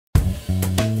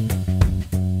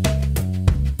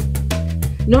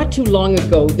Not too long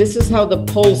ago, this is how the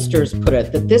pollsters put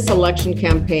it, that this election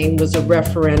campaign was a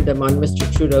referendum on Mr.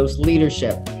 Trudeau's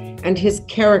leadership and his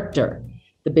character.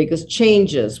 The biggest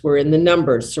changes were in the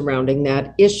numbers surrounding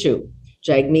that issue.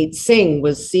 Jagmeet Singh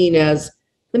was seen as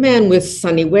the man with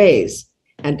sunny ways,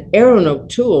 and Aaron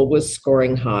O'Toole was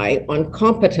scoring high on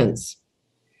competence.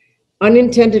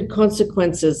 Unintended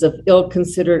consequences of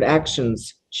ill-considered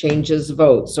actions changes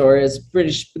votes, or as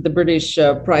the British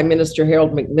Prime Minister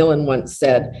Harold Macmillan once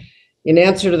said, in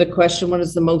answer to the question, what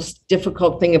is the most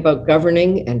difficult thing about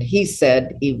governing? And he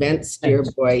said, events, dear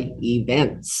boy,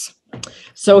 events.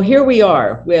 So here we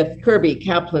are with Kirby,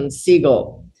 Caplan,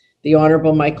 Segal, the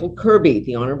Honorable Michael Kirby,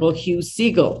 the Honorable Hugh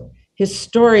Segal,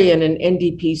 historian and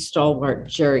NDP stalwart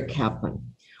Jerry Caplan.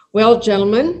 Well,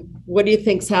 gentlemen, what do you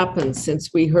think's happened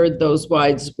since we heard those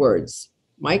wise words?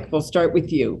 Mike, we'll start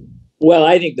with you. Well,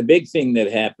 I think the big thing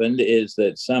that happened is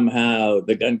that somehow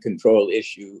the gun control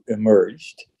issue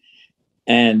emerged,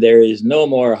 and there is no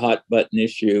more hot button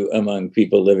issue among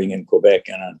people living in Quebec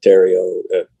and Ontario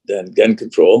than gun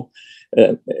control.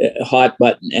 Hot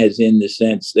button as in the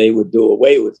sense they would do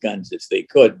away with guns if they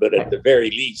could, but at the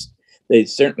very least, they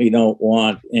certainly don't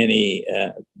want any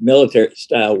military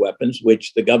style weapons,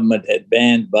 which the government had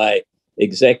banned by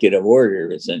executive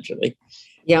order, essentially.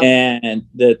 Yep. And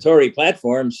the Tory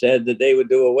platform said that they would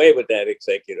do away with that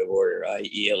executive order,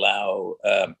 i.e. allow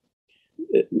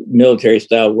military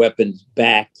style weapons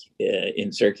back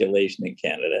in circulation in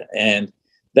Canada. And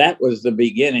that was the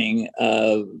beginning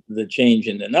of the change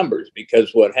in the numbers,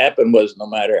 because what happened was no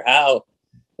matter how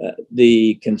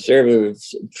the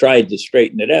Conservatives tried to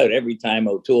straighten it out, every time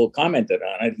O'Toole commented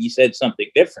on it, he said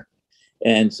something different.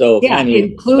 And so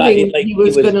finally, including he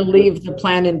was going to leave the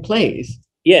plan in place.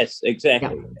 Yes,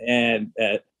 exactly. Yeah. And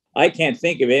I can't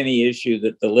think of any issue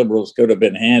that the Liberals could have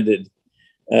been handed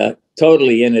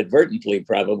totally inadvertently,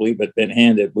 probably, but been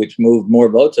handed, which moved more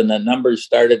votes, and the numbers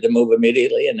started to move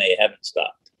immediately, and they haven't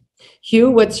stopped.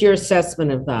 Hugh, what's your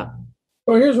assessment of that?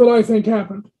 Well, here's what I think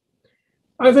happened.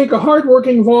 I think a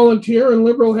hardworking volunteer in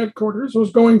Liberal headquarters was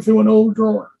going through an old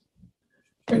drawer,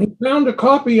 and he found a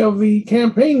copy of the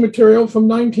campaign material from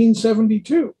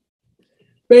 1972.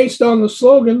 Based on the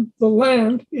slogan, "The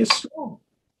land is strong."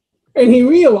 And he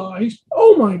realized,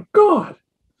 oh my God,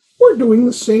 we're doing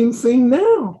the same thing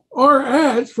now. Our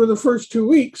ads for the first 2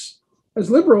 weeks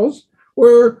as Liberals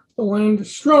were "the land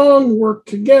is strong, work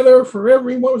together for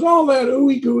everyone." It was all that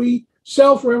ooey gooey,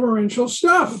 self-referential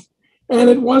stuff. And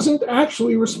it wasn't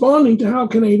actually responding to how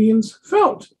Canadians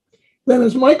felt. Then,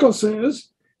 as Michael says,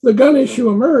 the gun issue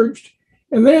emerged,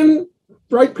 and then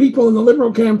bright people in the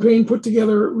Liberal campaign put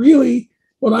together really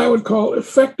what I would call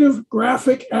effective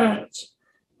graphic ads,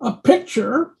 a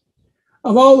picture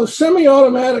of all the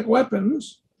semi-automatic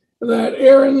weapons that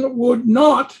Aaron would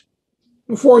not,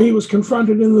 before he was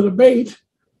confronted in the debate,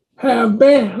 have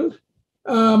banned.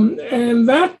 And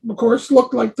that, of course,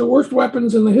 looked like the worst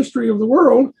weapons in the history of the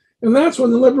world. And that's when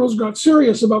the Liberals got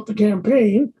serious about the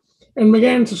campaign and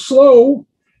began to slow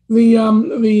the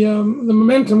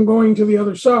momentum going to the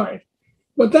other side.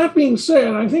 But that being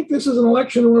said, I think this is an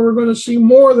election where we're going to see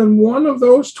more than one of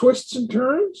those twists and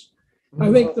turns.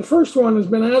 I think the first one has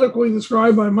been adequately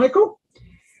described by Michael,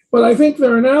 but I think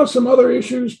there are now some other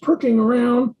issues perking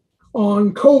around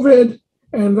on COVID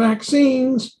and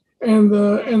vaccines and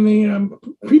the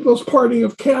People's Party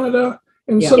of Canada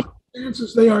and some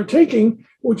stances they are taking,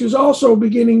 which is also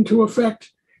beginning to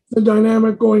affect the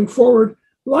dynamic going forward,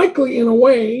 likely in a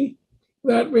way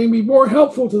that may be more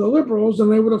helpful to the Liberals than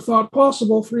they would have thought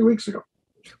possible 3 weeks ago.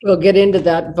 We'll get into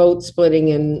that vote splitting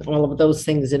and all of those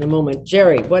things in a moment.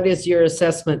 Jerry, what is your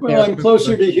assessment there? Well, I'm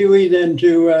closer to Hughie than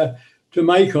to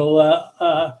Michael.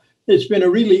 It's been a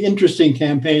really interesting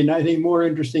campaign. I think more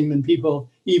interesting than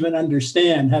people even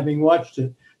understand, having watched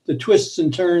it. The twists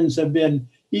and turns have been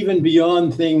even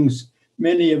beyond things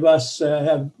many of us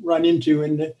have run into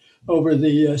over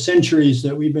the centuries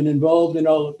that we've been involved in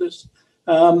all of this.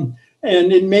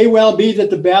 And it may well be that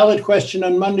the ballot question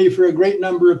on Monday for a great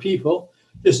number of people,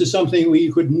 this is something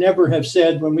we could never have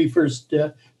said when we first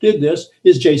did this,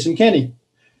 is Jason Kenney.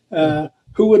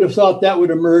 Who would have thought that would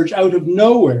emerge out of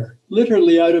nowhere,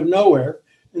 literally out of nowhere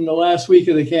in the last week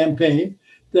of the campaign,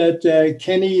 that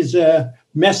Kenney's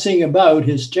messing about,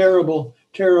 his terrible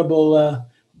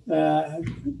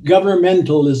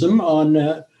governmentalism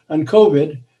on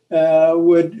COVID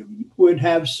would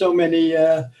have so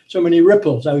many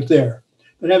ripples out there.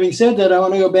 But having said that, I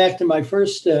want to go back to my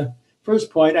first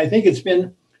point. I think it's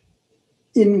been,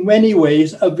 in many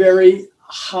ways, a very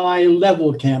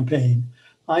high-level campaign.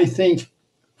 I think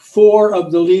 4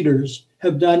 of the leaders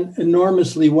have done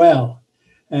enormously well.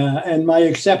 And my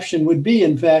exception would be,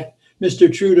 in fact,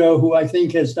 Mr. Trudeau, who I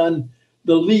think has done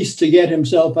the least to get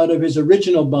himself out of his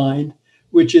original bind,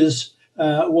 which is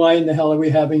why in the hell are we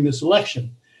having this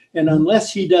election? And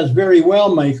unless he does very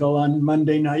well, Michael, on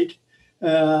Monday night,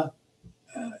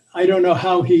 I don't know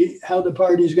how the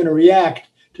party is going to react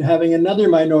to having another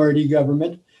minority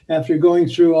government after going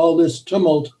through all this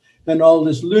tumult and all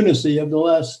this lunacy of the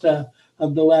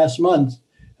last month.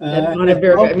 I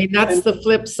mean, that's the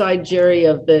flip side, Jerry,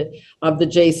 of the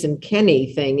Jason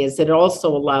Kenney thing, is it also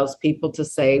allows people to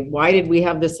say, why did we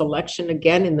have this election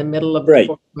again in the middle of the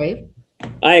fourth wave?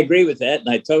 I agree with that, and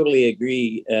I totally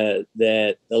agree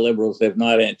that the Liberals have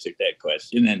not answered that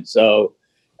question. And so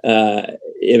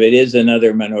if it is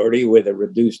another minority with a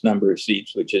reduced number of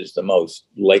seats, which is the most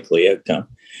likely outcome,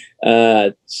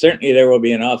 certainly there will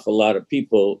be an awful lot of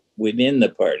people within the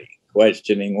party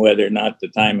questioning whether or not the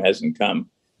time hasn't come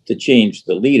to change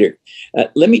the leader.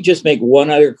 Let me just make one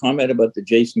other comment about the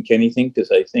Jason Kenney thing, because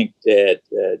I think that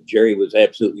Jerry was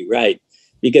absolutely right.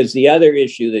 Because the other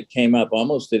issue that came up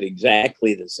almost at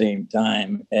exactly the same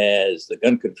time as the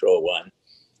gun control one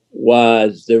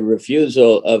was the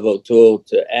refusal of O'Toole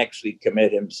to actually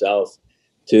commit himself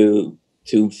to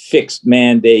fixed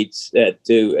mandates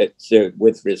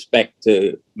with respect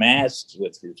to masks,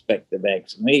 with respect to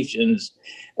vaccinations.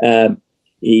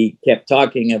 He kept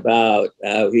talking about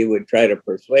how he would try to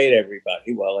persuade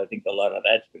everybody. Well, I think a lot of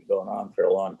that's been going on for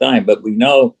a long time, but we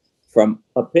know from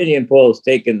opinion polls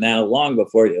taken now long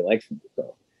before the election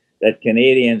that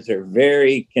Canadians are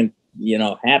very,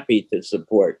 happy to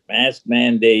support mask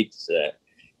mandates,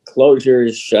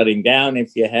 closures, shutting down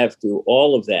if you have to,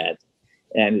 all of that.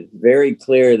 And it's very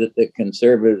clear that the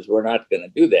Conservatives were not going to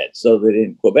do that. So that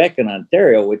in Quebec and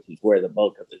Ontario, which is where the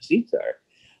bulk of the seats are,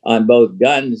 on both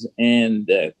guns and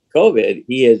COVID,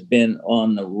 he has been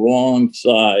on the wrong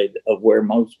side of where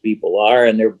most people are,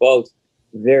 and they're both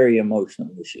very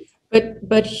emotional issues.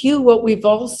 But Hugh, what we've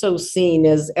also seen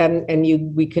is,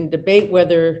 we can debate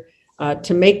whether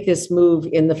to make this move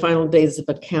in the final days of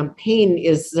a campaign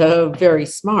is very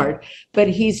smart, but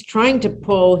he's trying to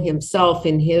pull himself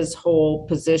in his whole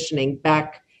positioning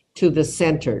back to the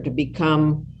center to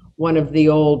become one of the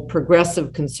old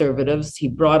progressive Conservatives. He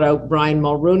brought out Brian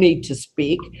Mulroney to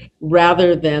speak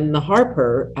rather than the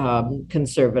Harper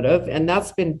Conservative, and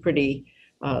that's been pretty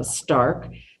stark.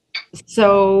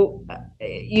 So,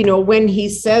 when he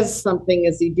says something,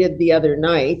 as he did the other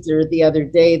night or the other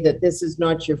day, that this is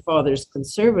not your father's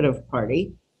Conservative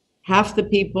Party, half the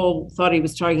people thought he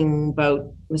was talking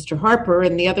about Mr. Harper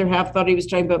and the other half thought he was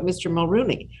talking about Mr.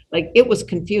 Mulroney. Like, it was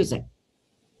confusing.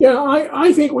 Yeah,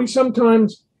 I think we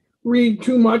sometimes read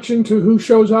too much into who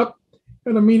shows up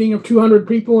at a meeting of 200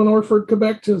 people in Orford,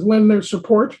 Quebec to lend their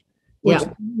support, which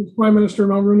Prime Minister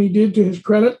Mulroney did, to his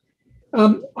credit.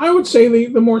 I would say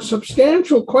the more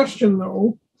substantial question,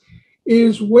 though,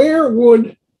 is where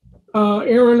would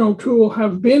Aaron O'Toole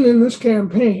have been in this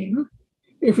campaign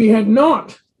if he had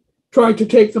not tried to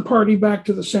take the party back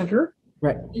to the center?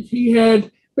 Right. If he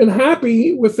had been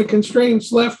happy with the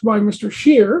constraints left by Mr.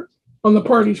 Scheer on the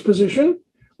party's position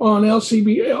on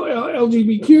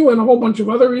LGBTQ and a whole bunch of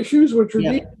other issues, which are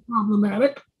deeply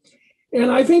problematic.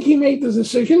 And I think he made the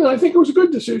decision, and I think it was a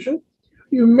good decision.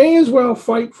 You may as well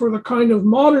fight for the kind of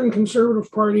modern Conservative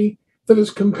Party that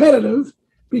is competitive,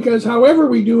 because however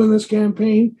we do in this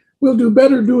campaign, we'll do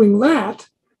better doing that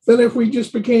than if we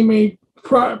just became a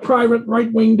private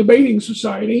right-wing debating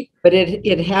society. But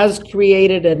it has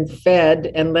created and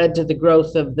fed and led to the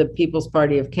growth of the People's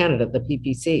Party of Canada, the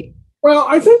PPC. Well,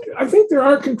 I think there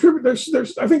are contributors.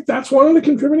 I think that's one of the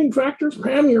contributing factors.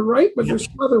 Pam, you're right, but there's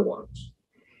other ones.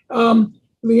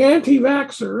 The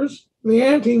anti-vaxxers, the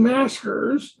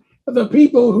anti-maskers, the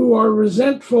people who are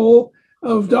resentful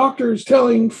of doctors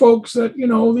telling folks that,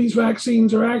 these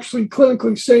vaccines are actually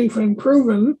clinically safe and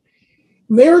proven,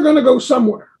 they're going to go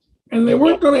somewhere. And they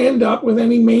weren't going to end up with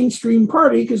any mainstream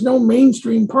party, because no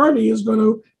mainstream party is going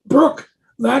to brook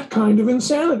that kind of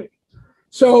insanity.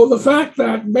 So the fact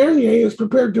that Bernier is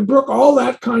prepared to brook all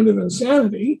that kind of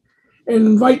insanity and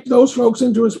invite those folks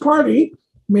into his party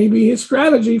may be his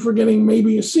strategy for getting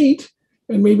maybe a seat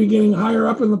and maybe getting higher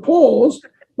up in the polls.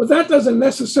 But that doesn't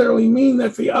necessarily mean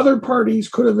that the other parties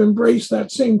could have embraced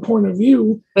that same point of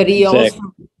view. But he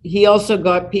also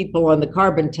got people on the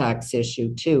carbon tax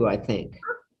issue too, I think.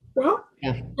 Well,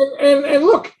 and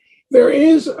look, there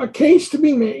is a case to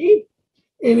be made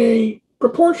in a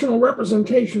proportional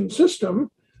representation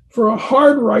system for a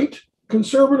hard right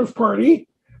Conservative Party,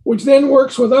 which then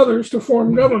works with others to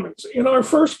form governments. In our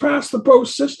first past the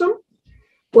post system,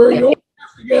 where you only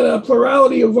have to get a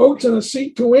plurality of votes and a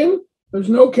seat to win, there's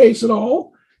no case at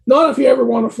all. Not if you ever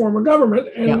want to form a government.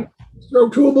 And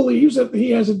O'Toole believes that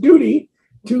he has a duty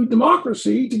to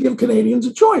democracy to give Canadians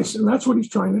a choice, and that's what he's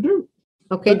trying to do.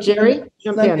 Okay, Jerry,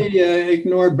 jump Let in. me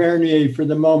ignore Bernier for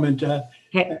the moment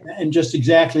and just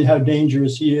exactly how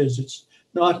dangerous he is. It's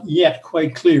not yet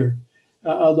quite clear,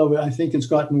 although I think it's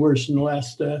gotten worse in the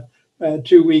last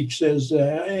 2 weeks as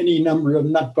any number of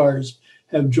nut bars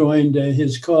have joined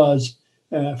his cause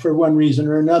for one reason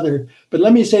or another. But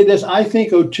let me say this, I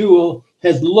think O'Toole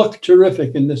has looked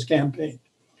terrific in this campaign.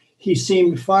 He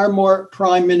seemed far more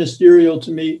prime ministerial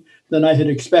to me than I had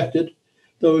expected.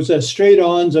 Those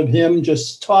straight-ons of him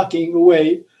just talking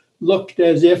away looked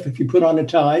as if you put on a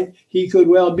tie, he could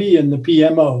well be in the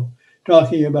PMO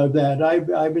talking about that.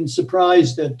 I've been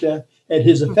surprised at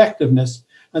his effectiveness.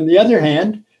 On the other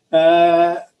hand,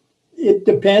 it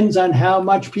depends on how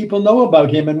much people know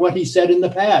about him and what he said in the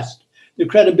past. The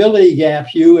credibility gap,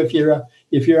 Hugh, if you're a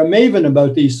maven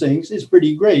about these things, is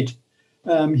pretty great.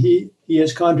 He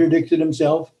has contradicted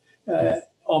himself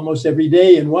almost every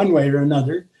day in one way or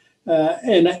another.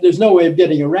 And there's no way of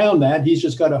getting around that. He's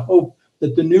just got to hope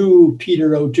that the new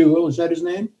Peter O'Toole, is that his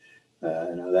name?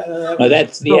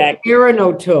 That's the actor. Aaron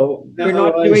O'Toole. We're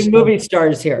not doing movie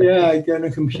stars here. Yeah, I got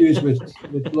confused with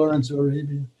Lawrence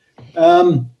Arabia.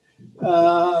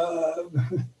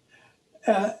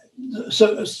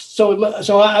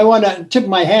 So I want to tip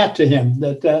my hat to him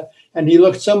that, and he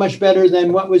looked so much better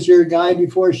than what was your guy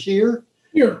before Scheer,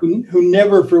 who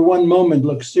never for one moment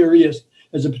looked serious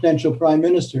as a potential prime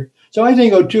minister. So I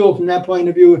think O'Toole, from that point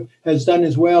of view, has done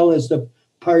as well as the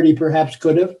party perhaps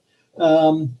could have.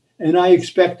 And I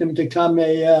expect him to come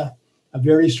a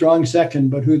very strong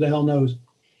second, but who the hell knows?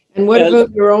 And what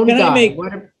about your own guy?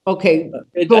 Okay,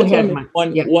 go ahead, Mike.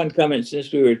 One comment,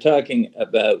 since we were talking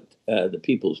about the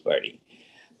People's Party.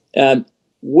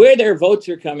 Where their votes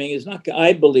are coming is not,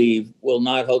 I believe, will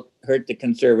not hurt the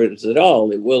Conservatives at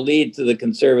all. It will lead to the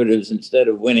Conservatives, instead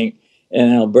of winning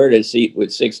an Alberta seat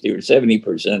with 60 or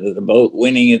 70% of the vote,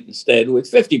 winning it instead with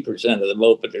 50% of the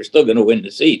vote, but they're still going to win the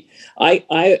seat.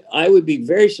 I would be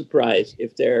very surprised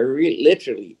if there are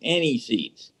literally any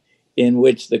seats in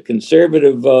which the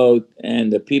Conservative vote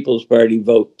and the People's Party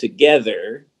vote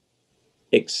together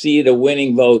exceed a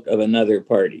winning vote of another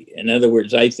party. In other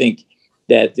words, I think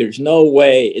that there's no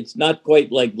way, it's not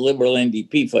quite like Liberal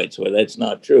NDP fights where that's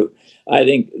not true. I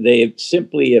think they've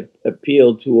simply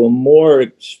appealed to a more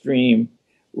extreme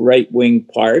right-wing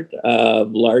part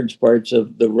of large parts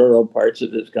of the rural parts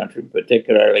of this country,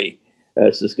 particularly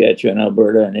Saskatchewan,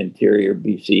 Alberta, and interior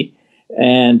BC.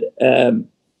 And,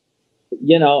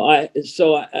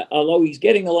 although he's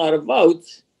getting a lot of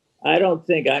votes, I'm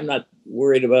not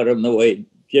worried about him the way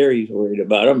Jerry's worried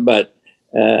about him, but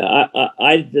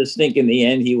I just think in the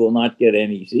end he will not get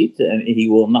any seats, and he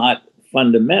will not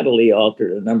fundamentally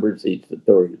alter the number of seats the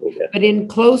Tories will get. But in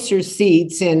closer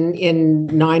seats in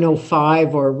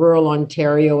 905 or rural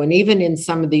Ontario, and even in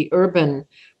some of the urban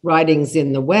ridings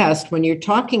in the West, when you're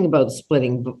talking about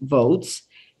splitting votes,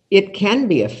 it can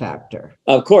be a factor.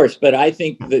 Of course, but I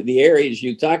think that the areas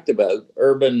you talked about,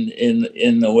 urban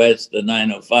in the West, the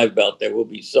 905 belt, there will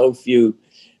be so few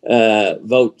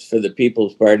votes for the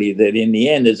People's Party that in the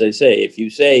end, as I say, if you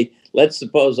say, let's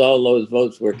suppose all those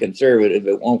votes were Conservative,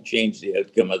 it won't change the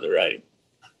outcome of the riding.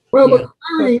 Well, but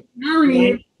the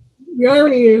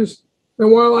irony is that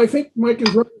while I think Mike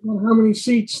is right on how many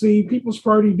seats the People's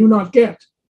Party do not get,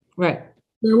 right,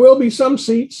 there will be some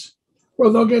seats where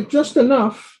they'll get just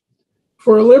enough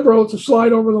for a Liberal to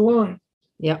slide over the line.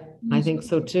 Yeah, I think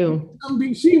so too. Some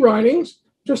BC ridings,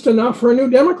 just enough for a New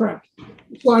Democrat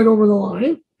to slide over the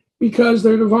line because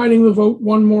they're dividing the vote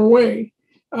one more way.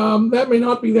 That may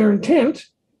not be their intent,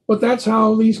 but that's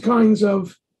how these kinds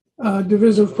of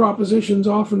divisive propositions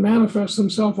often manifest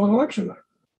themselves on election night.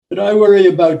 But I worry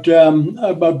about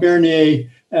Bernier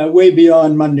way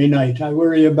beyond Monday night. I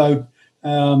worry about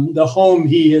the home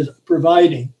he is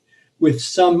providing with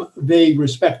some vague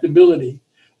respectability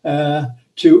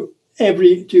to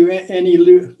any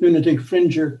lunatic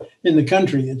fringer in the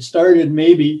country. It started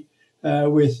maybe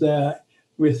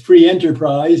with free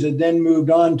enterprise, and then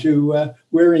moved on to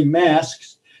wearing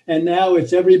masks, and now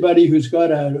it's everybody who's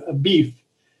got a beef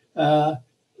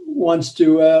wants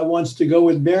to go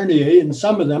with Bernier, and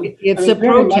some of them. It's a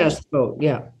protest vote,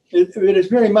 yeah. It is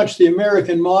very much the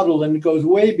American model, and it goes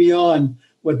way beyond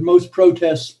what most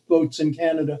protest votes in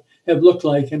Canada have looked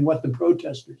like and what the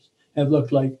protesters have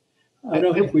looked like. I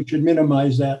don't think we should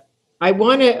minimize that. I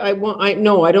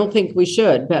don't think we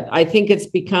should, but I think he's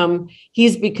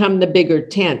become the bigger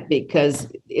tent,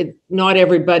 because not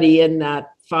everybody in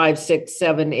that 5, 6,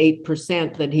 7,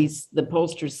 8% that the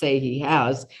pollsters say he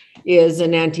has is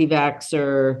an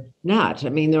anti-vaxxer nut. I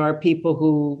mean, there are people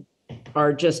who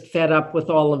are just fed up with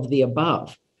all of the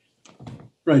above.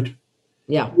 Right.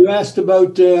 Yeah. You asked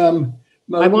about.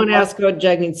 I want to ask about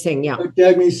Jagmeet Singh. Yeah.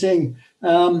 Jagmeet Singh.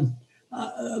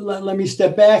 Let me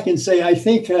step back and say I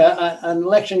think an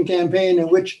election campaign in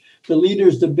which the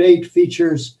leaders' debate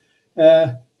features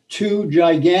two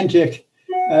gigantic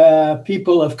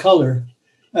people of color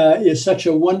is such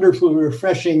a wonderful,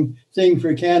 refreshing thing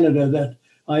for Canada that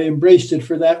I embraced it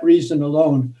for that reason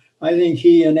alone. I think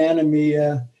he and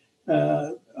Annemie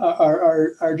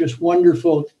are just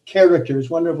wonderful characters,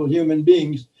 wonderful human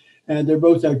beings. And they're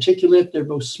both articulate, they're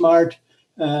both smart.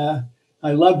 I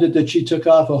loved it that she took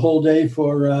off a whole day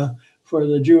for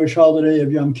the Jewish holiday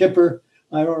of Yom Kippur.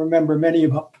 I don't remember many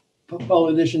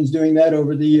politicians doing that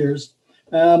over the years.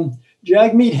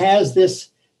 Jagmeet has this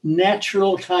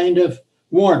natural kind of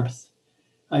warmth.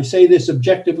 I say this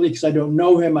objectively because I don't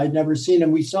know him. I'd never seen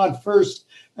him. We saw it first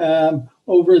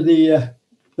over the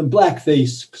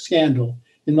blackface scandal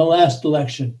in the last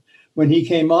election when he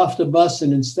came off the bus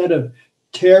and instead of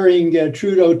tearing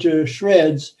Trudeau to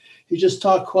shreds, he just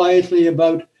talked quietly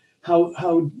about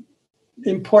how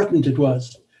important it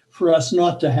was for us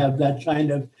not to have that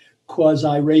kind of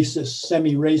quasi-racist,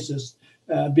 semi-racist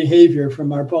behavior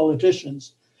from our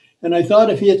politicians. And I thought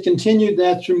if he had continued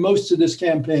that through most of this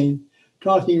campaign,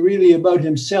 talking really about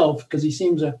himself, because he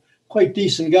seems a quite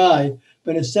decent guy,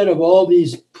 but instead of all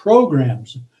these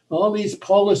programs, all these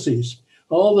policies,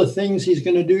 all the things he's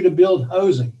going to do to build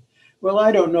housing, well,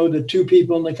 I don't know that two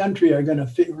people in the country are going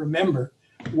to remember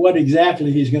what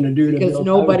exactly he's going to do to build because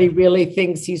nobody housing. really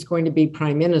thinks he's going to be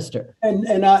prime minister.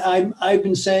 And I've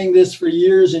been saying this for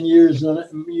years and years,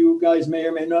 and you guys may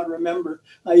or may not remember.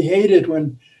 I hate it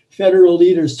when federal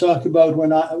leaders talk about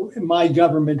my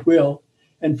government will.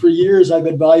 And for years, I've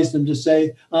advised them to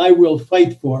say, I will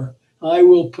fight for, I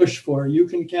will push for, you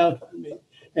can count on me.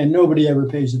 And nobody ever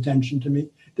pays attention to me.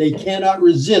 They cannot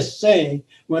resist saying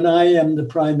when I am the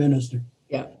prime minister.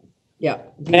 Yeah. Yeah.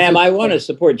 Pam, I want to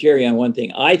support Jerry on one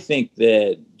thing. I think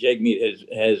that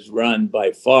Jagmeet has run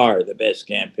by far the best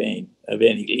campaign of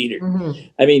any leader. Mm-hmm.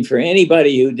 I mean, for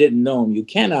anybody who didn't know him, you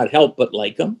cannot help but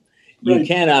like him. You right.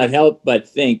 cannot help but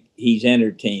think he's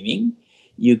entertaining.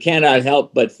 You cannot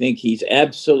help but think he's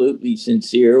absolutely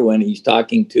sincere when he's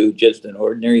talking to just an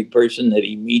ordinary person that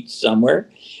he meets somewhere.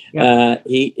 Yeah.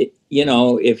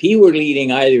 If he were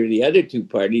leading either of the other two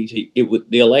parties,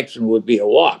 the election would be a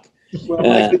walk.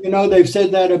 Well, they've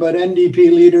said that about NDP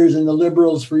leaders and the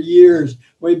Liberals for years,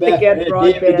 way back. David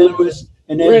Lewis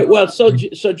and right. Well, so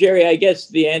Jerry, I guess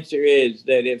the answer is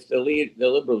that if the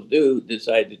Liberals do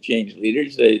decide to change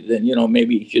leaders, then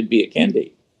maybe he should be a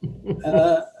candidate.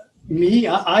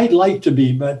 I'd like to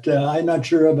be, but I'm not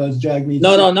sure about Jagmeet.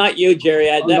 No, not you, Jerry.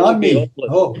 That would be hopeless.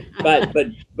 Oh.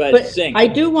 But Singh. I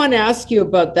do want to ask you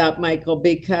about that, Michael,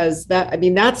 because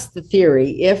that's the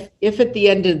theory. If at the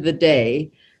end of the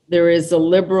day there is a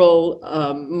Liberal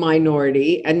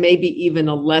minority and maybe even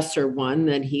a lesser one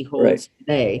than he holds right.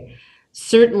 today,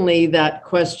 certainly that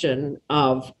question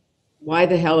of why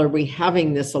the hell are we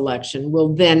having this election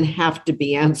will then have to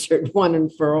be answered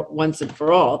once and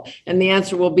for all. And the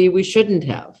answer will be we shouldn't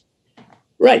have.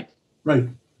 Right.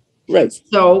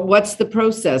 So what's the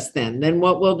process then? Then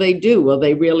what will they do? Will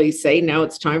they really say now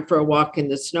it's time for a walk in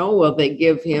the snow? Will they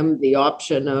give him the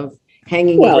option of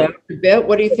hanging around a bit?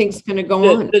 What do you think is going to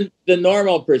go on? The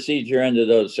normal procedure under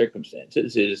those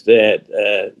circumstances is that,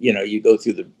 you go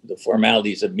through the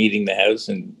formalities of meeting the House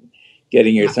and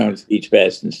getting your throne speech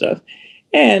passed and stuff.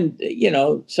 And,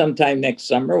 sometime next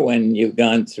summer when you've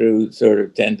gone through sort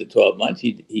of 10 to 12 months,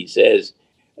 he says,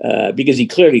 because he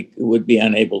clearly would be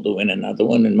unable to win another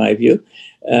one, in my view.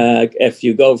 If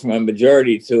you go from a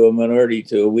majority to a minority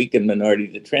to a weakened minority,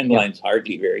 the trend line's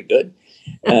hardly very good.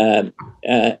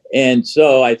 And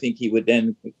so I think he would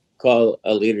then call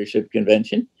a leadership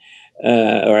convention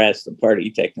or ask the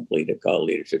party technically to call a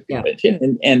leadership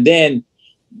convention. And then,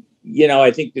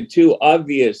 I think the two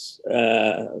obvious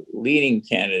leading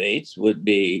candidates would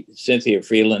be Cynthia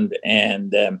Freeland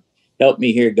and help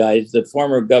me here, guys, the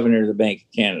former governor of the Bank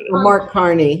of Canada. Mark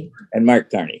Carney.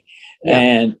 Yeah.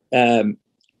 And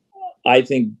I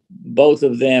think both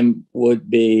of them would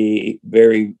be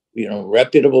very,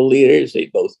 reputable leaders.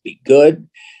 They'd both be good.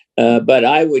 But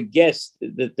I would guess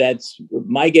that's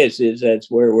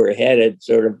where we're headed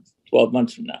sort of 12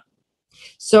 months from now.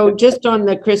 So just on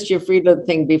the Chrystia Freeland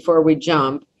thing before we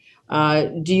jump,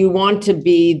 do you want to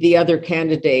be the other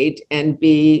candidate and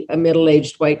be a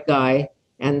middle-aged white guy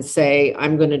and say,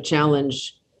 I'm going to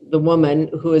challenge the woman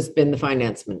who has been the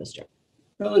finance minister?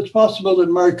 Well, it's possible that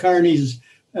Mark Carney's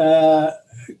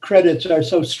credits are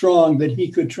so strong that he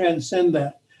could transcend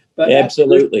that. But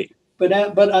absolutely.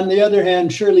 But on the other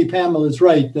hand, surely Pamela's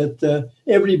right that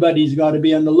everybody's got to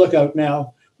be on the lookout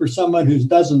now for someone who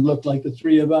doesn't look like the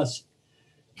three of us,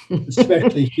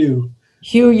 especially Hugh.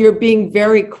 Hugh, you're being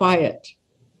very quiet.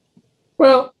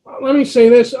 Well, let me say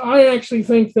this. I actually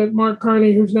think that Mark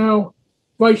Carney, who's now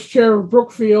vice chair of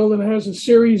Brookfield and has a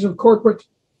series of corporate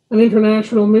and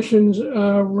international missions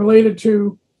related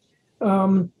to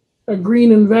a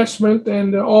green investment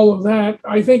and all of that,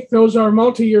 I think those are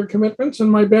multi-year commitments,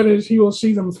 and my bet is he will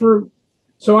see them through.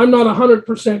 So I'm not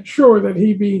 100% sure that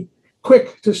he'd be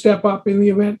quick to step up in the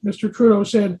event Mr. Trudeau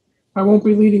said, I won't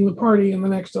be leading the party in the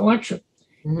next election.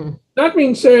 Mm-hmm. That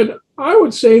being said, I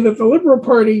would say that the Liberal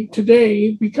Party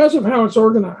today, because of how it's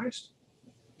organized,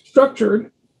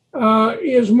 structured,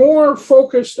 is more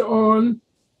focused on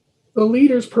the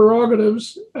leader's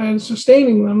prerogatives and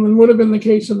sustaining them than would have been the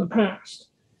case in the past.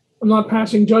 I'm not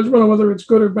passing judgment on whether it's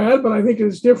good or bad, but I think it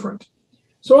is different.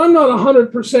 So I'm not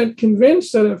 100%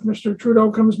 convinced that if Mr. Trudeau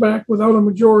comes back without a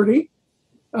majority,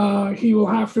 he will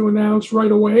have to announce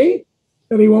right away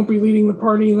that he won't be leading the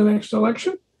party in the next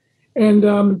election. And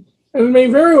it may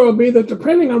very well be that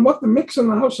depending on what the mix in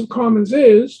the House of Commons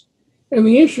is and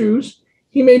the issues,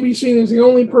 he may be seen as the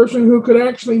only person who could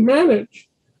actually manage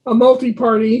a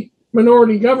multi-party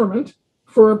minority government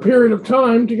for a period of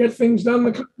time to get things done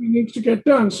the country needs to get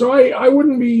done. So I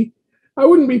wouldn't be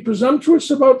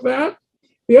presumptuous about that.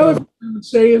 The other thing I would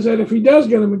say is that if he does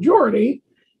get a majority,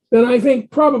 then I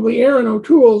think probably Aaron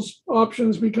O'Toole's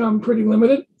options become pretty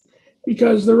limited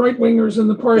because the right-wingers in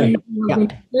the party have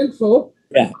been handful.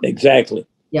 Yeah, exactly.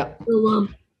 Yeah.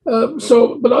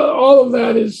 So, but all of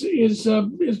that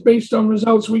is based on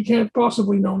results we can't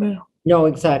possibly know now. No,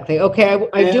 exactly. Okay,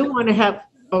 I do want to have.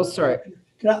 Oh, sorry.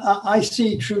 I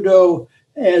see Trudeau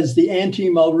as the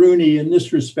anti-Mulrooney in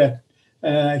this respect,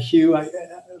 Hugh.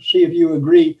 See if you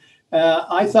agree.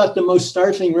 I thought the most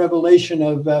startling revelation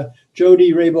of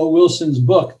Jody Raybo-Wilson's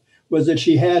book was that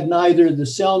she had neither the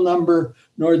cell number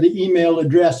nor the email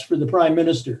address for the Prime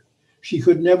Minister. She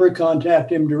could never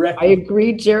contact him directly. I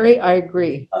agree, Jerry. I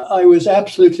agree. I was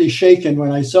absolutely shaken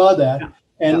when I saw that. Yeah.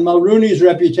 And Mulrooney's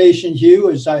reputation,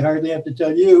 Hugh, as I hardly have to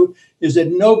tell you, is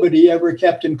that nobody ever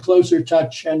kept in closer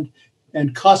touch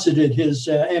and cosseted his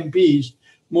MPs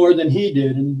more than he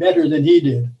did and better than he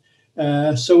did.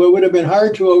 So it would have been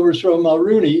hard to overthrow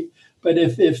Mulrooney. But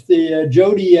if the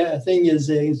Jody thing is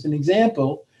an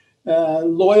example,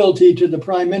 loyalty to the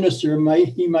Prime Minister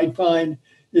he might find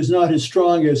is not as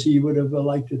strong as he would have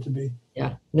liked it to be.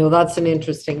 Yeah, no, that's an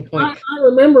interesting point. I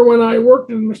remember when I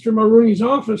worked in Mr. Mulrooney's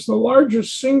office, the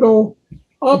largest single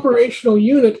operational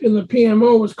unit in the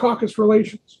PMO was caucus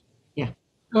relations. Yeah.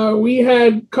 We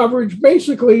had coverage,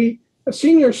 basically a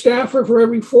senior staffer for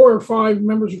every 4 or 5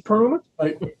 members of parliament.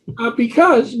 Right.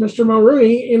 Because Mr.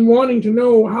 Mulrooney, in wanting to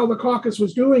know how the caucus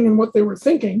was doing and what they were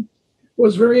thinking,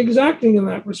 was very exacting in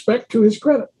that respect, to his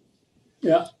credit.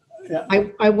 Yeah. Yeah.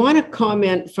 I want to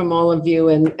comment from all of you,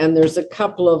 and there's a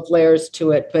couple of layers to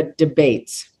it, but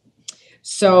debates.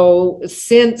 So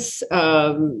since,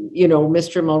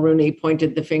 Mr. Mulrooney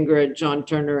pointed the finger at John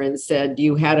Turner and said,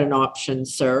 you had an option,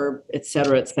 sir, et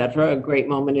cetera, a great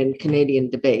moment in Canadian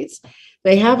debates.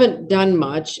 They haven't done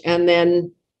much. And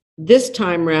then this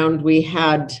time round, we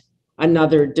had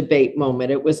another debate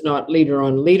moment. It was not leader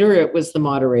on leader. It was the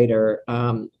moderator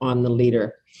on the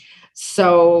leader.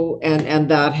 So, and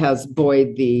that has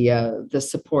buoyed the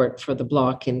support for the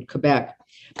Bloc in Quebec.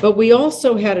 But we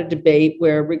also had a debate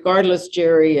where, regardless,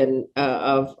 Jerry, and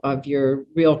of your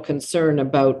real concern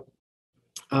about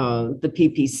the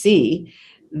PPC,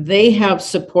 they have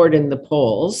support in the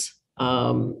polls.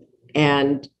 And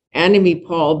Annamie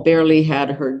Paul barely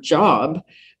had her job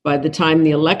by the time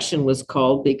the election was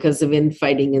called because of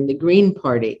infighting in the Green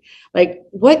Party. Like,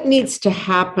 what needs to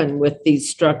happen with these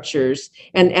structures?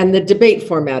 And the debate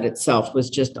format itself was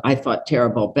just, I thought,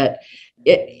 terrible. But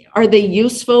are they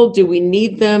useful? Do we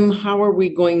need them? How are we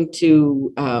going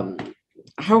to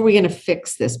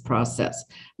fix this process?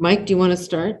 Mike, do you want to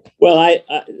start? Well,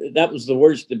 that was the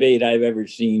worst debate I've ever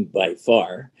seen by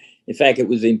far. In fact, it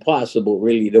was impossible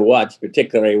really to watch,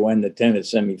 particularly when the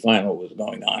tennis semifinal was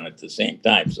going on at the same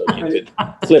time. So you could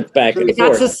flip back and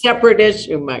forth. That's a separate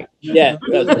issue, Mike. Yeah,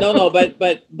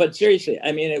 but seriously,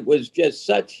 I mean, it was just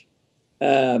such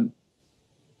a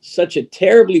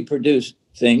terribly produced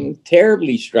thing,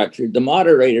 terribly structured. The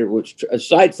moderator, which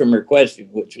aside from her question,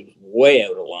 which was way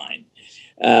out of line,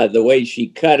 the way she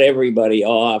cut everybody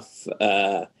off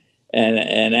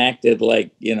and acted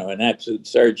like, an absolute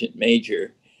sergeant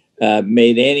major.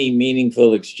 Made any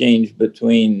meaningful exchange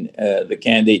between the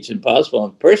candidates impossible.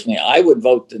 And personally, I would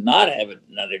vote to not have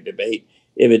another debate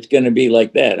if it's going to be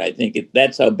like that. I think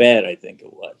that's how bad I think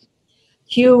it was.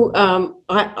 Hugh,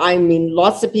 I mean,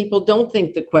 lots of people don't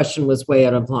think the question was way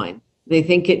out of line. They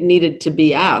think it needed to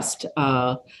be asked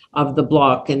of the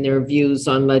bloc and their views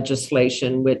on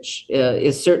legislation, which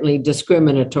is certainly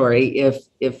discriminatory,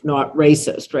 if not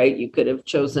racist, right? You could have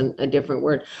chosen a different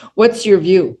word. What's your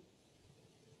view?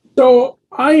 So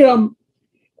I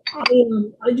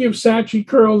give Sachi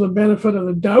Curl the benefit of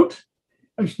the doubt.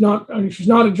 She's not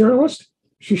a journalist.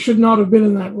 She should not have been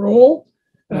in that role.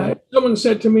 Someone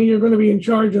said to me, "You're going to be in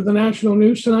charge of the national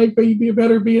news tonight, but you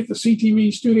better be at the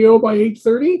CTV studio by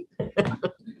 8:30."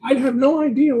 I'd have no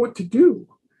idea what to do.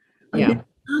 Yeah.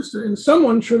 And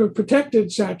someone should have protected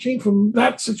Sachi from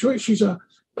that situation. She's a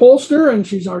pollster and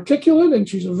she's articulate and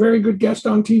she's a very good guest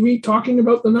on TV talking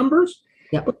about the numbers.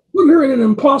 Yeah. But put her in an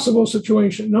impossible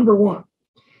situation, number one.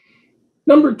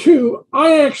 Number two,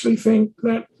 I actually think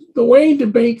that the way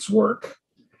debates work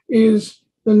is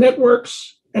the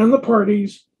networks and the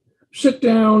parties sit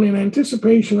down in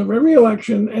anticipation of every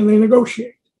election and they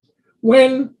negotiate.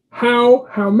 When,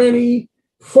 how many,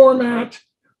 format,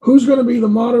 who's going to be the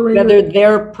moderator. Whether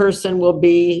their person will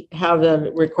have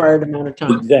the required amount of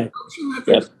time. Exactly.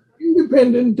 Yes.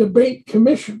 Independent debate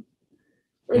commission.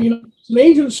 It's an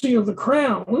agency of the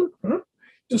Crown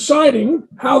deciding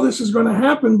how this is going to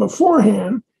happen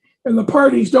beforehand, and the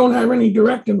parties don't have any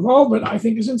direct involvement, I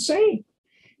think is insane.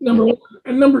 Number one.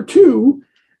 And number two,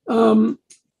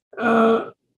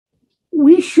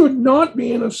 we should not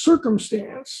be in a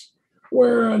circumstance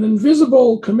where an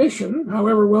invisible commission,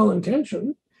 however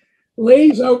well-intentioned,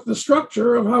 lays out the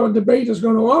structure of how a debate is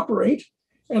going to operate,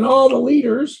 and all the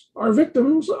leaders are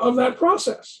victims of that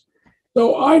process.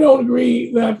 So I don't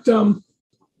agree that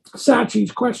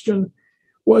Sachi's question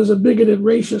was a bigoted,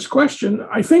 racist question.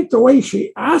 I think the way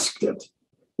she asked it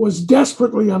was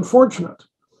desperately unfortunate.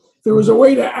 There was a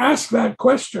way to ask that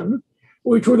question,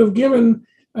 which would have given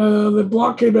the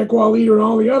Bloc Québécois leader and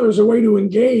all the others a way to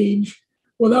engage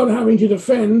without having to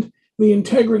defend the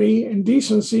integrity and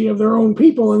decency of their own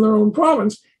people in their own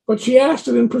province. But she asked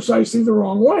it in precisely the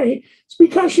wrong way. It's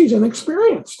because she's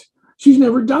inexperienced. She's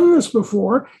never done this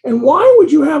before. And why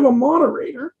would you have a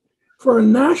moderator for a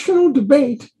national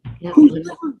debate who's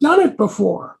never done it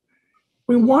before?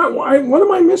 I mean, why, what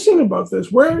am I missing about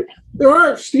this? Where there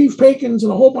are Steve Pakins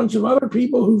and a whole bunch of other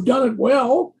people who've done it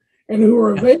well and who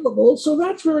are available. So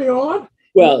that's very odd.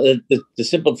 Well, the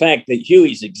simple fact that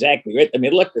Huey's exactly right. I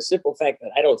mean, look, the simple fact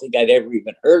that I don't think I'd ever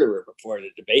even heard of her before the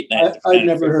debate. I've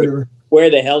never heard of her. Where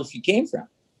the hell she came from?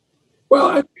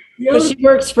 Well, she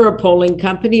works for a polling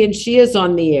company, and she is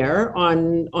on the air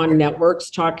on networks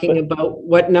talking about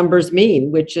what numbers mean,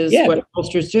 which is what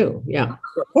pollsters do. Yeah,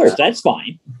 of course, that's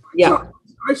fine. Yeah,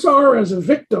 I saw her as a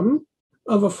victim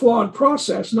of a flawed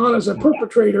process, not as a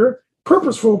perpetrator,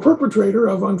 purposeful perpetrator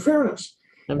of unfairness.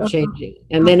 I'm changing.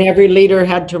 And then every leader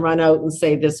had to run out and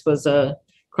say this was a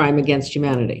crime against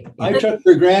humanity. I took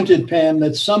for granted, Pam,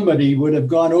 that somebody would have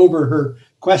gone over her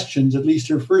questions, at least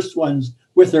her first ones,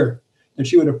 with her, that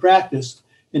she would have practiced.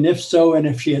 And if so, and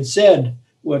if she had said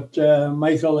what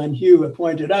Michael and Hugh had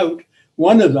pointed out,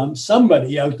 one of them,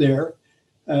 somebody out there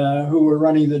who were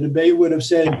running the debate would have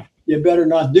said, you better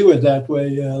not do it that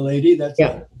way, lady. That's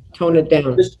tone it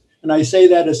down. And I say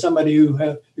that as somebody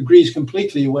who agrees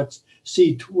completely what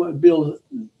Bill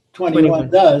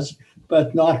 21 does,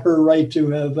 but not her right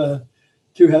to have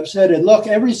said it. Look,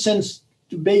 ever since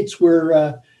debates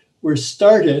were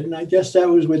started, and I guess that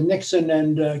was with Nixon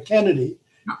and Kennedy,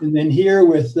 and then here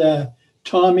with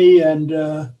Tommy and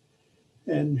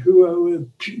who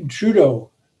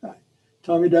Trudeau,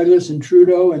 Tommy Douglas and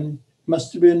Trudeau, and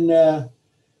must have been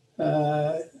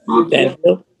Bob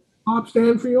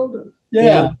Stanfield.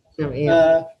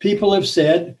 People have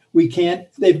said we can't.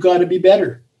 They've got to be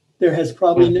better. There has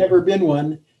probably never been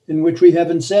one in which we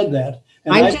haven't said that,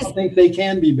 and I just think they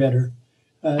can be better.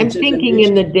 I'm thinking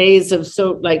in the days of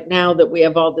like now that we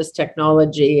have all this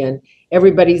technology and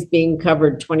everybody's being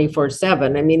covered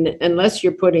 24/7. I mean, unless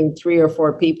you're putting 3 or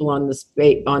 4 people on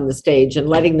the stage and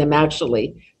letting them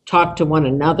actually talk to one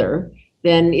another,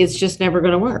 then it's just never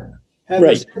going to work.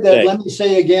 Having said that, let me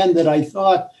say again that I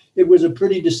thought it was a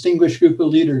pretty distinguished group of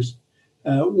leaders,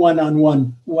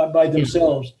 one-on-one by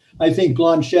themselves. I think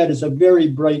Blanchette is a very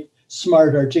bright,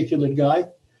 smart, articulate guy.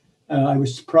 I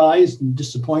was surprised and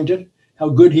disappointed how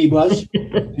good he was.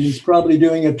 And he's probably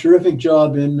doing a terrific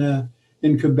job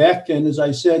in Quebec. And as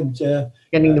I said,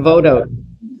 getting the vote out.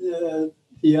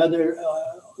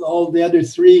 All the other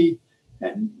 3,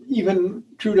 and even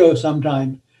Trudeau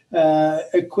sometime,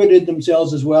 acquitted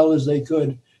themselves as well as they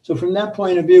could. So from that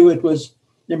point of view, it was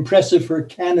impressive for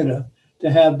Canada to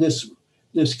have this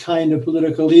kind of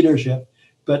political leadership,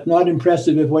 but not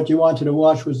impressive if what you wanted to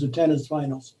watch was the tennis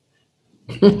finals.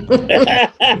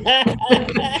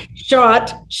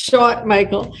 Shot,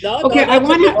 Michael. No, Okay, I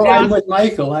want to I'm ask. with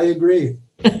Michael. I agree.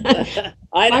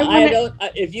 I don't.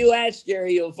 If you ask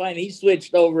Jerry, you'll find he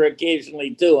switched over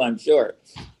occasionally too. I'm sure.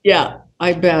 Yeah,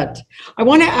 I bet. I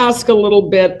want to ask a little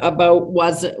bit about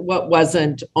what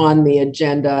wasn't on the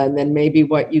agenda, and then maybe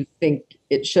what you think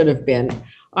it should have been.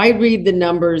 I read the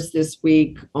numbers this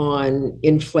week on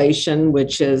inflation,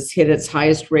 which has hit its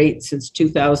highest rate since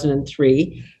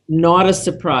 2003. Not a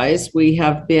surprise. We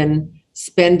have been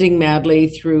spending madly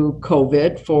through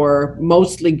COVID for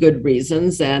mostly good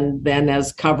reasons, and then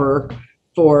as cover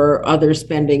for other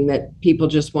spending that people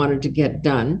just wanted to get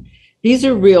done. These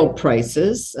are real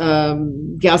prices.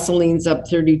 Gasoline's up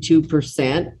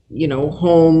 32%,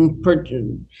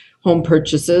 home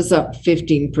purchases up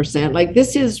 15%. Like,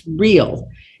 this is real.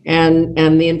 And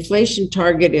the inflation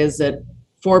target is at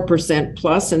 4%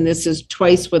 plus, and this is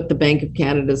twice what the Bank of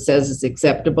Canada says is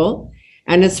acceptable.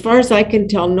 And as far as I can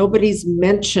tell, nobody's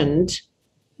mentioned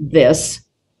this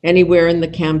anywhere in the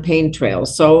campaign trail.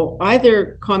 So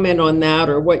either comment on that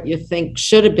or what you think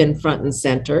should have been front and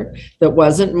center that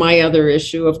wasn't. My other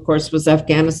issue, of course, was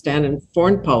Afghanistan and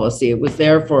foreign policy. It was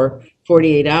there for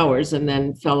 48 hours and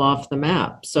then fell off the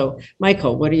map. So,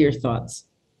 Michael, what are your thoughts?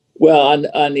 Well,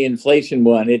 on the inflation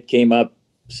one, it came up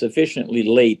sufficiently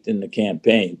late in the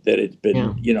campaign that it's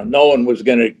been, no one was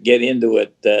going to get into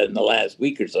it in the last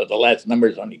week or so. The last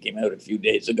numbers only came out a few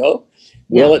days ago.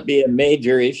 Will it be a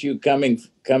major issue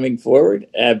coming forward?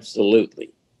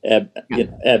 Absolutely.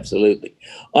 Absolutely.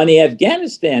 On the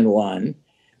Afghanistan one,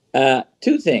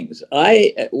 two things.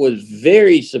 I was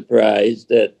very surprised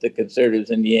that the Conservatives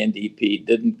and the NDP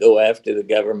didn't go after the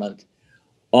government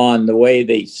on the way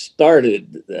they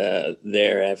started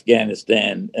their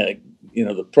Afghanistan,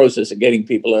 the process of getting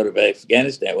people out of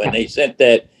Afghanistan, when they sent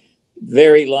that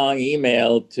very long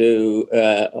email to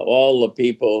all the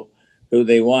people who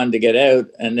they wanted to get out,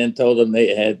 and then told them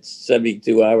they had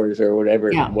 72 hours or whatever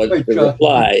it was to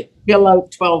reply. Fill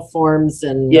out 12 forms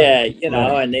and...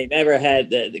 and they never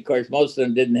had, of course, most of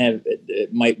them didn't have,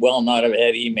 might well not have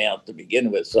had email to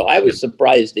begin with. So I was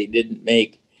surprised they didn't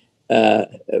make a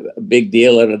big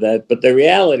deal out of that. But the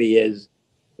reality is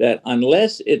that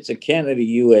unless it's a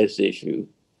Canada-US issue,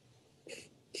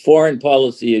 foreign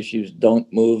policy issues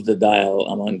don't move the dial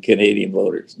among Canadian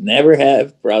voters. Never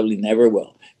have, probably never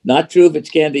will. Not true if it's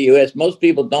Canada-US. Most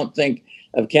people don't think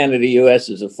of Canada-US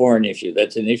as a foreign issue.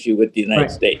 That's an issue with the United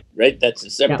States, right? That's a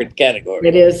separate category.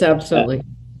 It is, absolutely.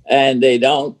 And they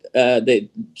don't,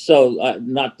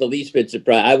 not the least bit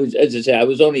surprised. I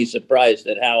was only surprised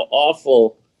at how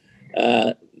awful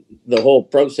the whole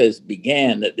process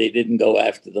began, that they didn't go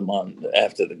after the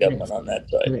government on that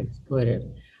side.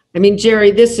 I mean,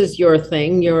 Jerry, this is your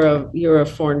thing. You're a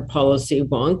foreign policy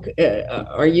wonk.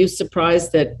 Are you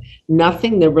surprised that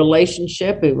nothing, the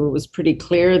relationship, it was pretty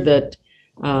clear that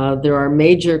there are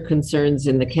major concerns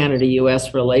in the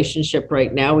Canada-US relationship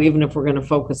right now, even if we're going to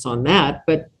focus on that,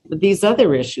 but these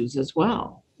other issues as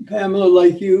well. Pamela,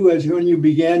 like you, as when you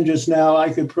began just now,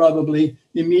 I could probably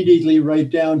immediately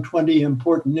write down 20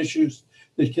 important issues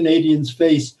that Canadians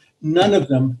face, none of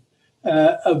them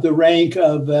of the rank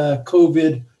of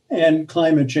COVID and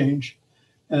climate change.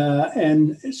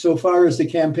 And so far as the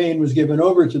campaign was given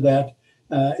over to that,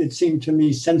 it seemed to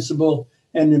me sensible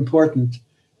and important.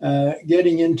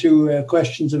 Getting into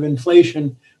questions of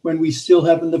inflation when we still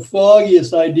haven't the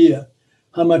foggiest idea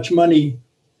how much money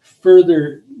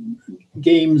further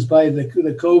games by the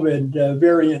COVID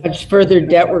variant. Much further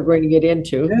debt we're going to get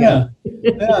into. Yeah.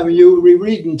 I mean, we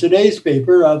read in today's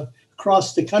paper of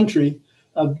across the country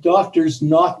of doctors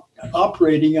not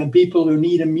operating on people who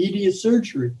need immediate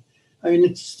surgery. I mean,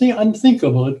 it's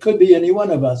unthinkable. It could be any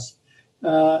one of us.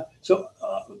 So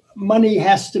money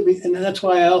has to be, and that's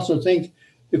why I also think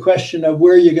the question of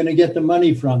where you're going to get the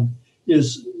money from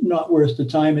is not worth the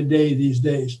time of day these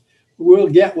days. We'll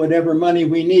get whatever money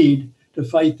we need to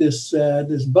fight this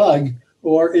bug,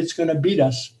 or it's going to beat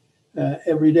us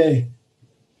every day.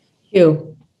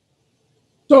 Hugh.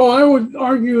 So I would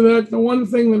argue that the one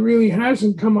thing that really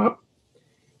hasn't come up,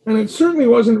 and it certainly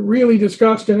wasn't really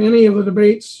discussed in any of the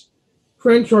debates,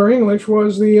 French or English,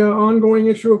 was the ongoing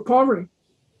issue of poverty.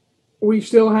 We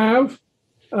still have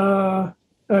 10%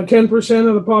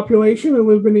 of the population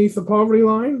who live beneath the poverty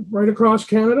line right across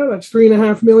Canada. That's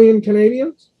 3.5 million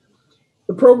Canadians.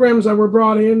 The programs that were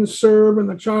brought in, CERB and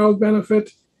the child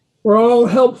benefit, were all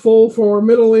helpful for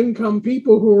middle income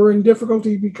people who were in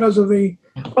difficulty because of the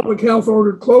public health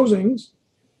ordered closings.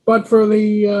 But for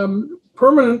the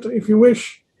permanent, if you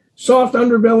wish, soft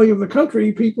underbelly of the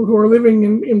country, people who are living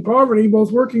in poverty,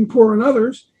 both working poor and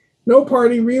others, no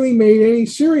party really made any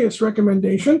serious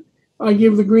recommendation I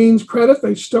give the Greens credit.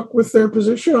 They stuck with their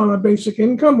position on a basic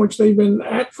income, which they've been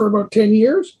at for about 10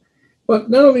 years. But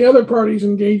none of the other parties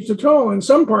engaged at all. And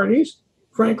some parties,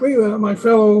 frankly, my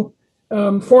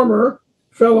former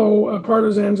fellow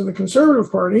partisans of the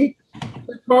Conservative Party,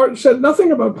 said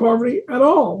nothing about poverty at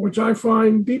all, which I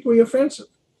find deeply offensive.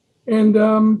 And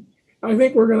I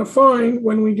think we're going to find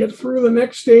when we get through the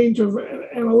next stage of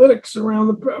analytics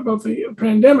about the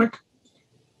pandemic,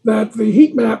 that the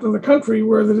heat map of the country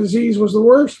where the disease was the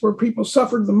worst, where people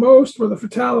suffered the most, where the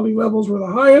fatality levels were the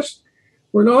highest,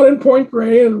 were not in Point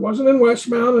Grey, and it wasn't in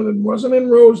Westmount, and it wasn't in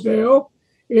Rosedale.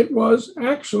 It was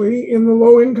actually in the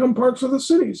low-income parts of the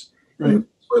cities. Right. And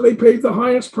where they paid the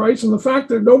highest price. And the fact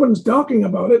that no one's talking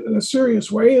about it in a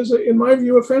serious way is, in my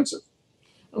view, offensive.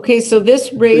 Okay, so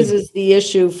this raises the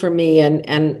issue for me, and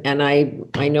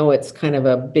I know it's kind of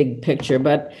a big picture,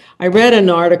 but I read an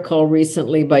article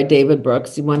recently by David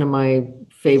Brooks, one of my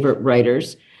favorite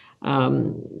writers.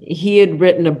 He had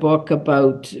written a book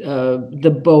about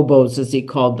the Bobos, as he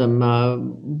called them,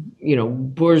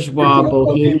 bourgeois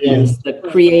bohemians, the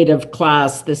creative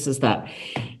class, this is that.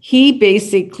 He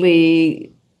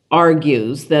basically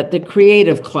argues that the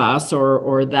creative class,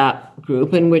 or that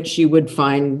group in which you would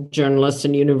find journalists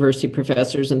and university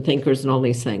professors and thinkers and all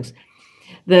these things,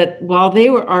 that while they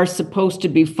are supposed to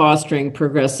be fostering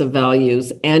progressive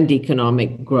values and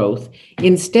economic growth,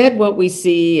 instead what we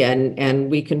see, and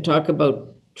we can talk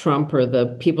about Trump or the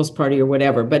People's Party or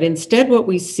whatever, but instead what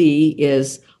we see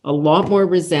is a lot more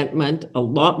resentment, a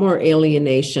lot more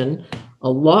alienation, a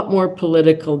lot more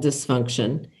political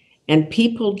dysfunction, and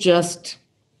people just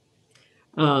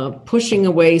pushing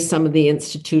away some of the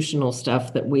institutional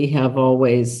stuff that we have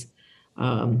always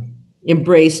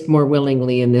embraced more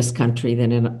willingly in this country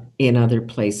than in other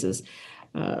places.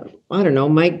 I don't know,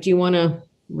 Mike, do you want to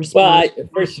respond? Well,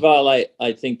 first of all,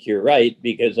 I think you're right,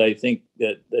 because I think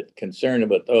that concern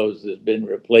about those has been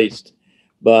replaced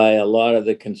by a lot of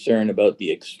the concern about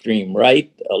the extreme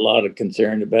right, a lot of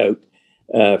concern about,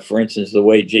 for instance, the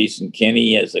way Jason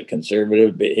Kenney as a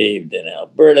conservative behaved in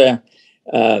Alberta.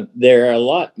 There are a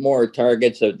lot more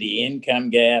targets of the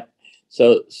income gap.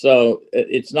 So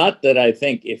it's not that I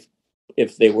think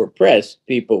if they were pressed,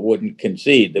 people wouldn't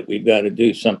concede that we've got to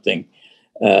do something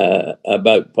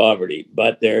about poverty.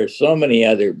 But there are so many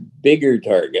other bigger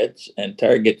targets, and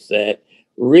targets that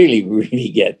really, really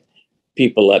get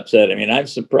people upset. I mean, I'm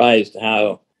surprised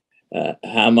how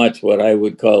much what I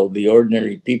would call the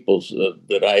ordinary peoples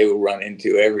that I run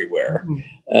into everywhere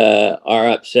are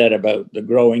upset about the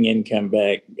growing income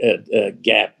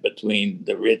gap between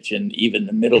the rich and even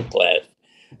the middle class.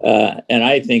 And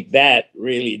I think that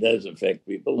really does affect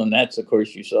people. And that's, of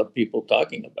course, you saw people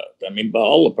talking about. I mean,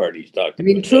 all the parties talked about.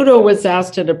 I mean, Trudeau was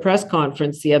asked at a press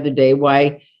conference the other day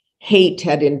why hate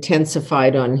had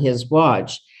intensified on his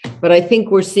watch. But I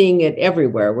think we're seeing it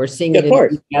everywhere. We're seeing it in the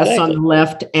US, exactly, on the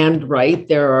left and right.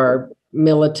 There are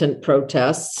militant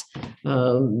protests,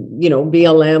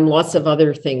 BLM, lots of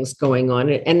other things going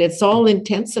on, and it's all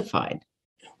intensified.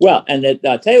 Well, and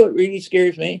I'll tell you what really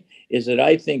scares me is that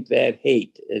I think that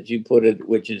hate, as you put it,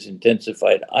 which is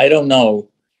intensified, I don't know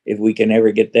if we can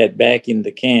ever get that back in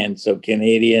the can so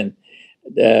Canadian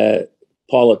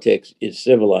politics is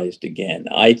civilized again.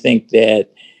 I think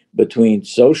that between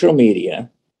social media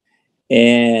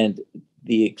and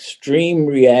the extreme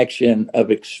reaction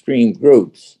of extreme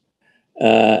groups,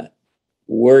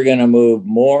 we're going to move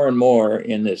more and more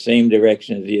in the same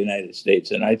direction as the United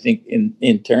States. And I think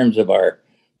in terms of our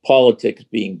politics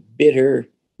being bitter,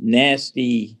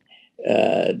 nasty,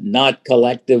 not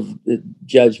collective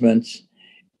judgments.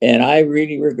 And I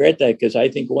really regret that, because I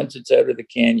think once it's out of the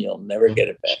can, you'll never get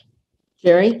it back.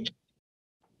 Jerry?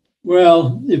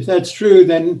 Well, if that's true,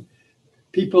 then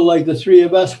people like the three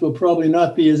of us will probably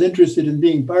not be as interested in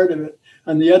being part of it.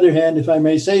 On the other hand, if I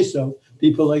may say so,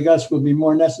 people like us will be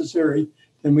more necessary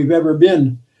than we've ever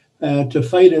been to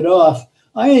fight it off.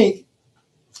 I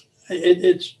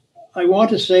want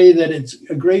to say that it's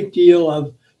a great deal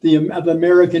of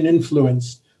American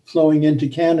influence flowing into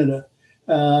Canada.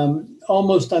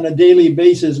 Almost on a daily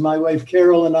basis, my wife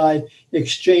Carol and I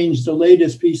exchanged the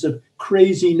latest piece of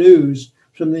crazy news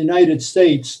from the United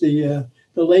States. The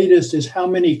latest is how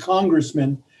many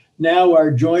congressmen now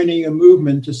are joining a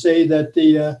movement to say that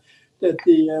the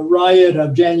riot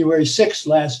of January 6th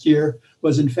last year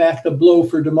was in fact a blow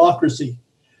for democracy.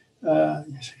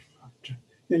 And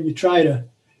you try to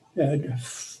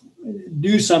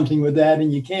do something with that,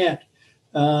 and you can't.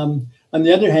 On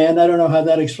the other hand, I don't know how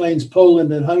that explains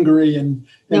Poland and Hungary and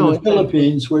the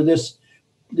Philippines, where this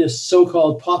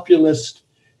so-called populist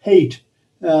hate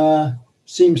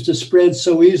seems to spread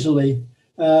so easily.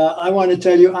 I want to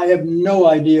tell you, I have no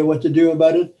idea what to do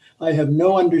about it. I have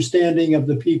no understanding of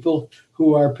the people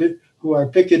who are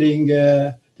picketing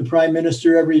the prime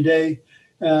minister every day.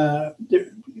 There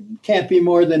can't be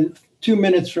more than 2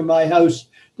 minutes from my house.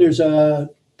 There's a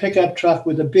pickup truck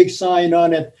with a big sign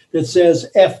on it that says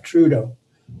F Trudeau.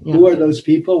 Yeah. Who are those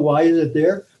people? Why is it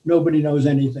there? Nobody knows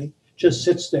anything. Just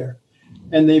sits there.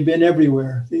 And they've been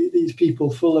everywhere. These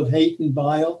people full of hate and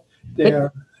bile. They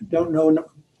don't know.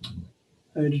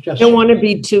 I don't want to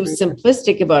be too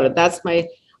simplistic about it.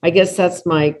 I guess that's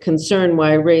my concern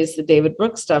why I raised the David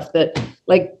Brooks stuff, that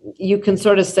like you can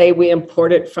sort of say we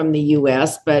import it from the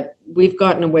US, but we've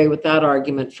gotten away with that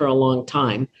argument for a long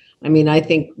time. I mean, I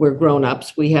think we're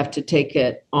grown-ups. We have to take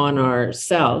it on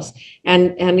ourselves.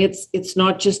 And it's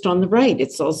not just on the right,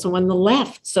 it's also on the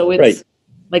left. So it's right.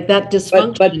 Like that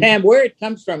dysfunction. But Pam, where it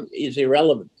comes from is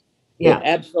irrelevant. Yeah,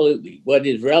 absolutely. What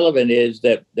is relevant is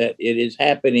that it is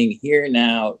happening here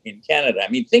now in Canada. I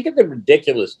mean, think of the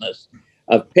ridiculousness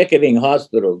of picketing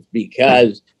hospitals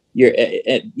because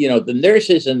the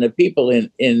nurses and the people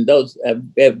in those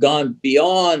have gone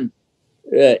beyond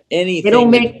anything. They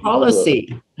don't make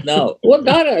policy. No. Well,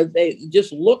 God, they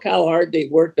just look how hard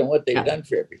they've worked and what they've done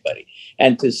for everybody.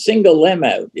 And to single them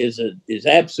out is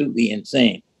absolutely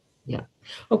insane. Yeah.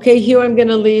 Okay, Hugh, I'm going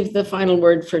to leave the final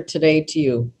word for today to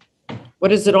you. What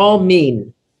does it all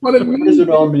mean? What does it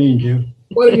all mean, Hugh?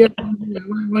 Like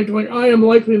I am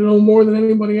likely to know more than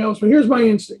anybody else, but here's my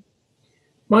instinct.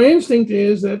 My instinct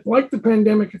is that, like the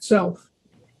pandemic itself,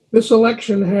 this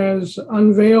election has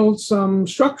unveiled some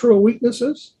structural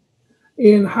weaknesses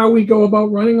in how we go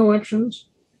about running elections,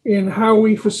 in how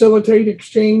we facilitate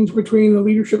exchange between the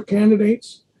leadership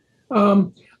candidates.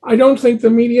 I don't think the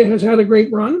media has had a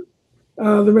great run.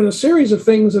 There have been a series of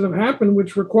things that have happened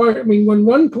which require, when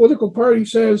one political party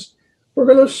says, we're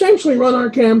going to essentially run our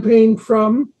campaign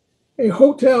from a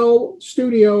hotel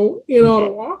studio in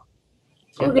Ottawa.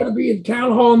 We're going to be in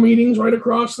town hall meetings right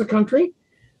across the country.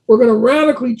 We're going to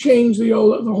radically change the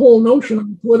whole notion of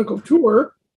a political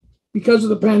tour because of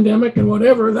the pandemic and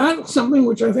whatever. That's something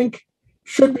which I think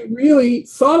should be really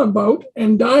thought about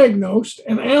and diagnosed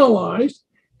and analyzed,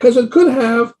 because it could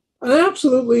have an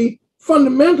absolutely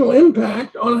fundamental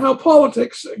impact on how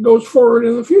politics goes forward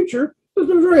in the future. There's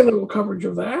been very little coverage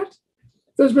of that.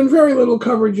 There's been very little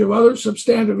coverage of other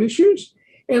substantive issues.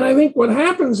 And I think what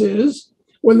happens is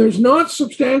when there's not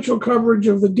substantial coverage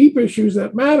of the deep issues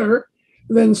that matter,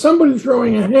 then somebody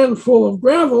throwing a handful of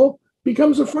gravel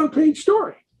becomes a front page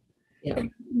story. Yeah.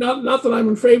 Not that I'm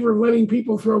in favor of letting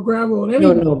people throw gravel at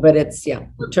anyone. No, but it's, in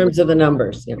terms of the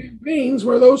numbers. Yeah. Campaigns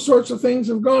where those sorts of things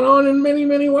have gone on in many,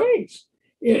 many ways,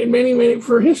 in many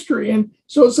for history. And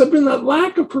so it's been that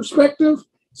lack of perspective.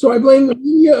 So I blame the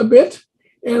media a bit,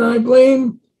 and I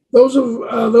blame those who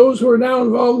are now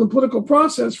involved in the political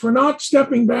process for not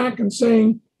stepping back and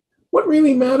saying, what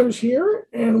really matters here?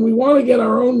 And we want to get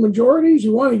our own majorities,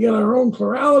 we want to get our own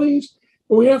pluralities,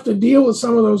 but we have to deal with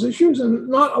some of those issues, and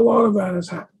not a lot of that has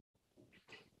happened.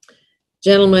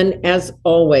 Gentlemen, as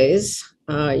always,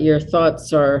 your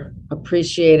thoughts are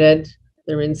appreciated,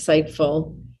 they're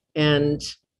insightful, and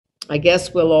I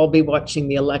guess we'll all be watching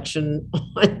the election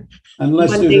on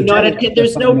Monday.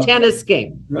 There's no tennis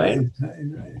game, right?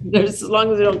 There's, as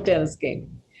long as there's no tennis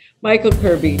game. Michael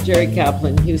Kirby, Jerry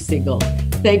Caplan, Hugh Segal,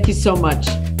 thank you so much.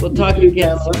 We'll talk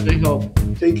again soon, I hope.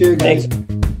 Take care, guys.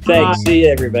 Thanks. See you,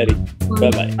 everybody.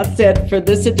 Bye-bye. That's it for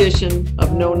this edition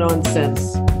of No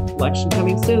Nonsense. Election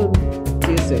coming soon.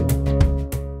 See you soon.